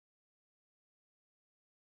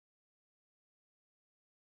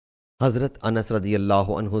Hazrat Anas radiyallahu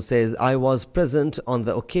anhu says, I was present on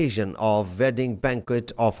the occasion of wedding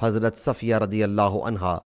banquet of Hazrat Safiya radiyallahu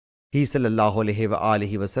anha. He sallallahu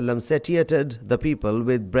alayhi wasallam satiated the people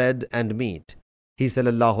with bread and meat. He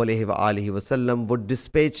sallallahu alayhi wasallam would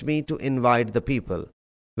dispatch me to invite the people.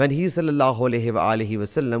 When he sallallahu alayhi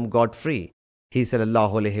wasallam got free, he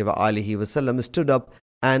sallallahu alayhi wasallam stood up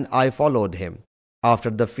and I followed him. After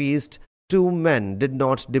the feast, two men did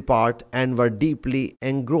not depart and were deeply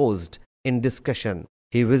engrossed in discussion.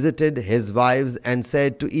 He visited his wives and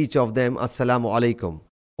said to each of them, Assalamu alaikum,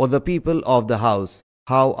 O the people of the house,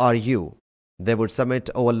 how are you? They would submit,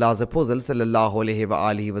 O Allah's Apostle sallallahu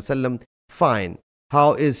alayhi wasallam, fine.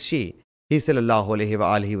 How is she? He sallallahu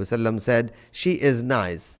alayhi wasallam said, she is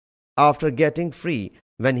nice. After getting free,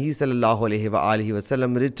 when he sallallahu alayhi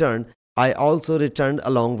wasallam returned, I also returned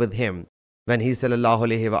along with him. When he sallallahu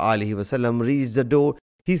alayhi wasallam reached the door,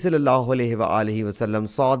 he sallallahu alayhi wasallam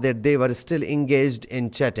saw that they were still engaged in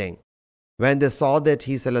chatting. When they saw that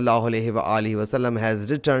he sallallahu alayhi wasallam has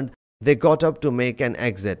returned, they got up to make an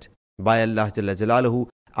exit. By Allah Jalla Jalaluhu,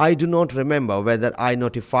 I do not remember whether I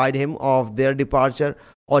notified him of their departure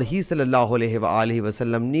or he sallallahu alayhi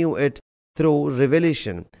wasallam knew it through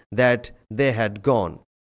revelation that they had gone.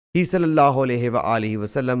 He sallallahu alayhi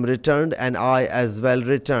wasallam returned and I as well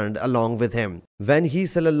returned along with him. When he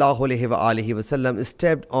sallallahu alayhi wasallam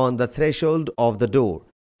stepped on the threshold of the door,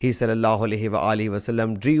 he sallallahu alayhi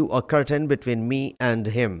wasallam drew a curtain between me and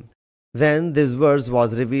him. Then this verse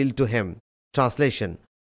was revealed to him. Translation: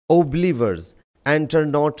 O believers, enter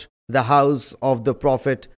not the house of the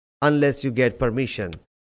Prophet unless you get permission.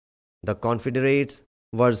 The Confederates,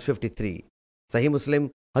 verse 53. Sahih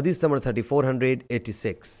Muslim Hadith number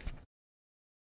 3486.